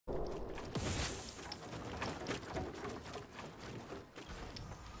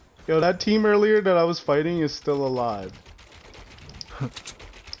Yo, that team earlier that I was fighting is still alive.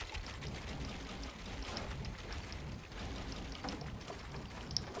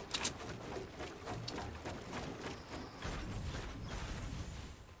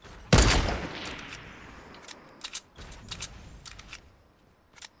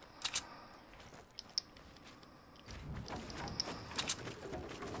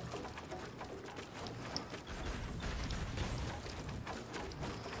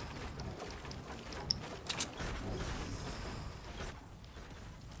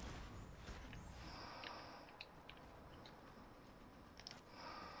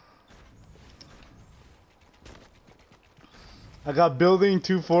 I got building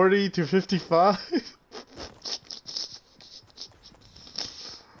 240 to 55.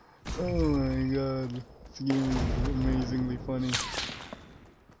 Oh my god. This game is amazingly funny.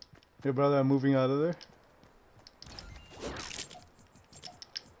 Hey brother, I'm moving out of there.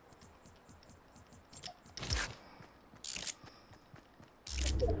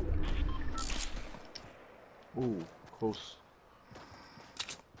 Ooh, close.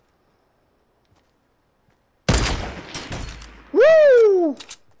 Woo!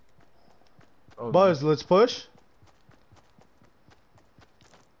 Oh, Buzz, let's push.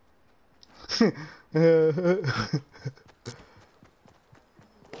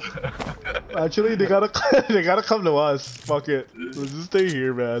 Actually, they gotta they gotta come to us. Fuck it. Let's just stay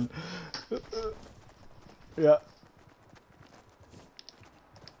here, man. Yeah.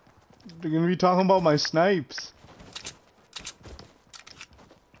 They're gonna be talking about my snipes.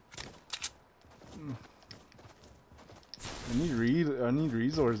 I need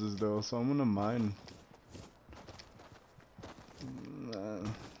resources though, so I'm gonna mine.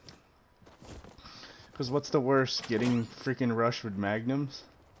 Cause what's the worst? Getting freaking rushed with magnums?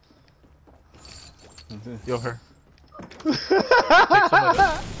 yo, her.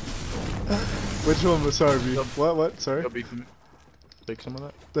 Which one was sorry? What? Sorry? Yo, take some of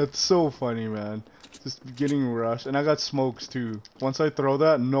that. That's so funny, man. Just getting rushed. And I got smokes too. Once I throw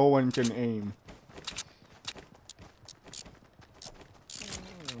that, no one can aim.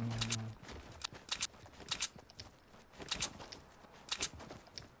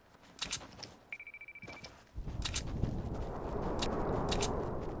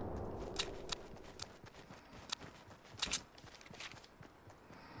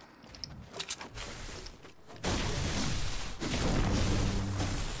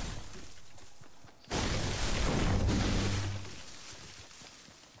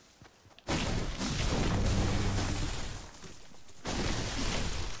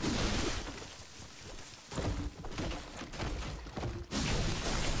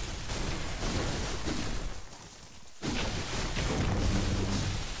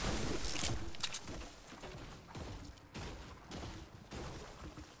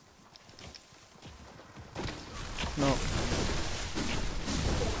 No.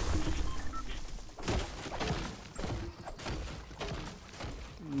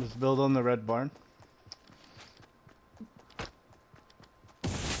 Let's build on the red barn.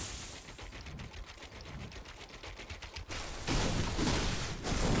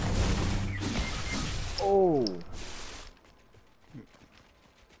 Oh.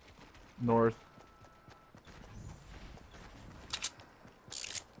 North.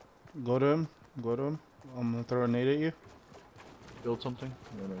 Go to him. Go to him. I'm gonna throw a nade at you. Build something.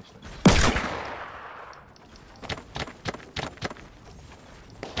 No, nice.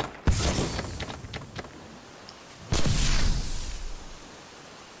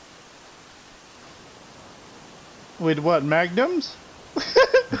 Wait, what? Magnums?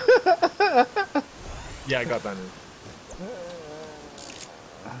 Yeah, I got that in.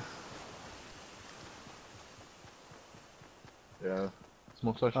 Yeah.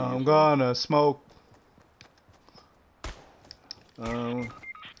 Smoke's actually I'm useful. gonna smoke.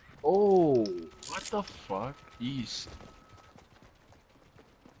 Oh, what the fuck? East.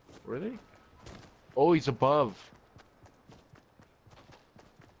 Really? Oh, he's above.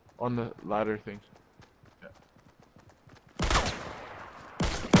 On the ladder thing. Yeah.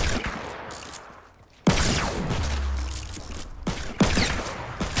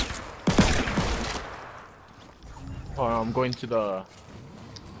 Oh, I'm going to the...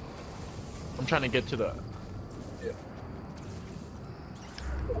 I'm trying to get to the... Yeah.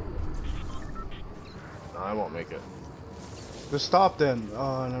 No, I won't make it. Just stop then.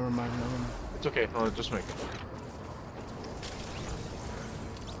 Oh, never mind. Never mind. It's okay. No, just make it.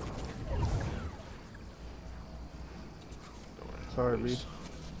 Sorry, B.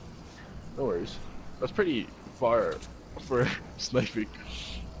 No worries. That's pretty far for sniping.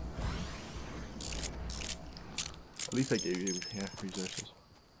 At least I gave you, yeah, resources.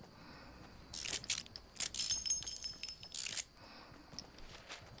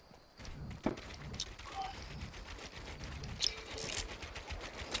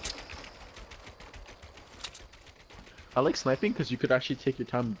 I like sniping because you could actually take your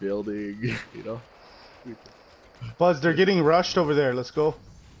time building, you know? Buzz, they're getting rushed over there. Let's go.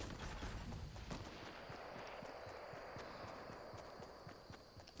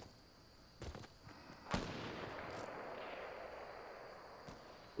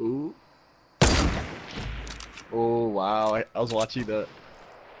 Ooh. Oh, wow. I was watching that.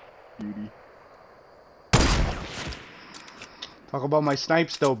 Beauty. Talk about my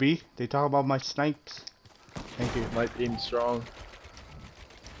snipes though, B. They talk about my snipes. Thank you. Might aim strong.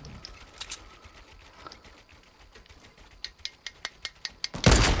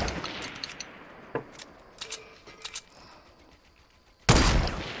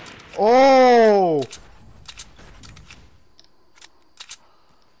 Oh!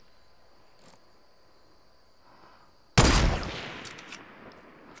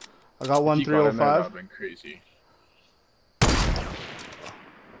 I got one If you got in there, 305. that'd been crazy.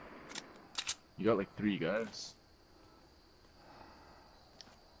 You got like 3 guys.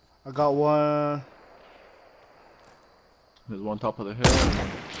 I got one. There's one top of the hill and one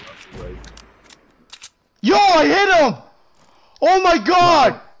top the right. Yo, I hit him! Oh my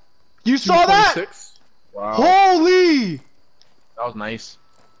god! Wow. You saw that? 226? Wow. Holy! That was nice.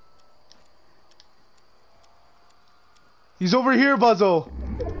 He's over here, Buzzo.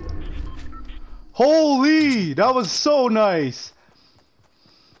 Holy! That was so nice.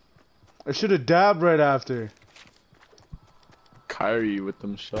 I should have dabbed right after. Kyrie with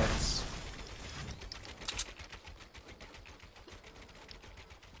them shots.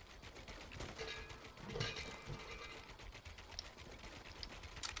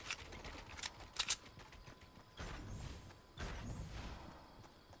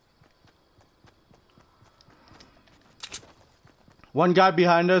 One guy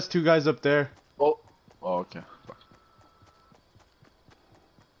behind us, 2 guys up there. Oh. Oh, okay.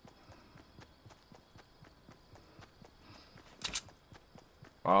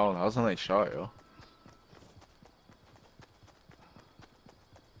 Wow, that was a nice shot, yo.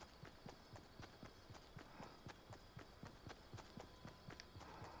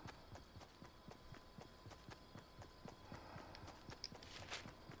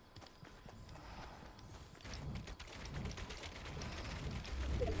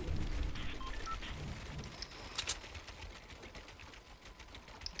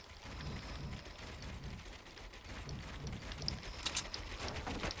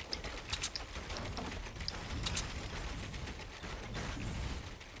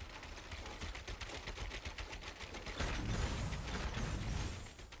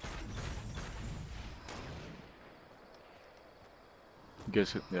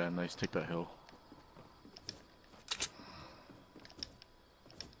 Guess it, yeah, nice. Take that hill.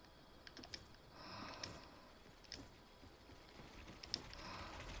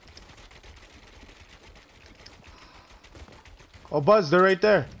 Oh, Buzz, they're right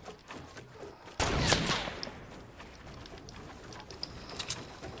there.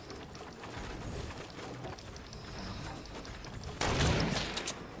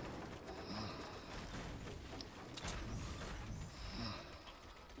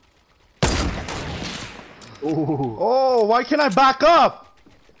 Ooh. Oh, why can't I back up?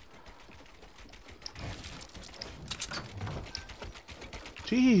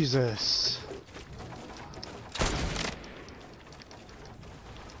 Jesus.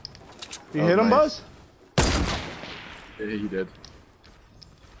 You That hit was him, nice. Buzz? Yeah, he did.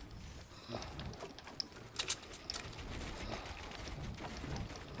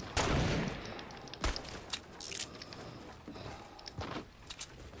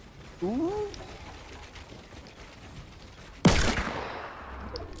 Ooh.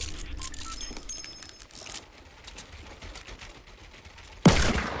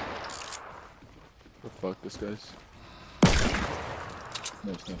 Oh, fuck, this guy's.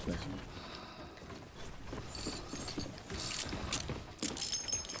 Nice, nice, nice.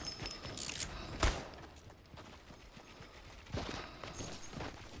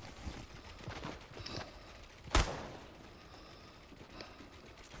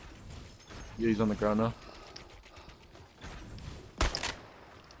 Yeah, he's on the ground now.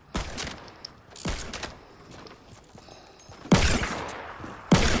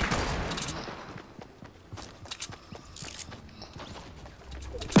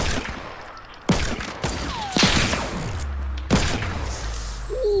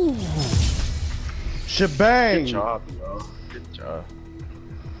 Shebang! Good job, yo. Good job.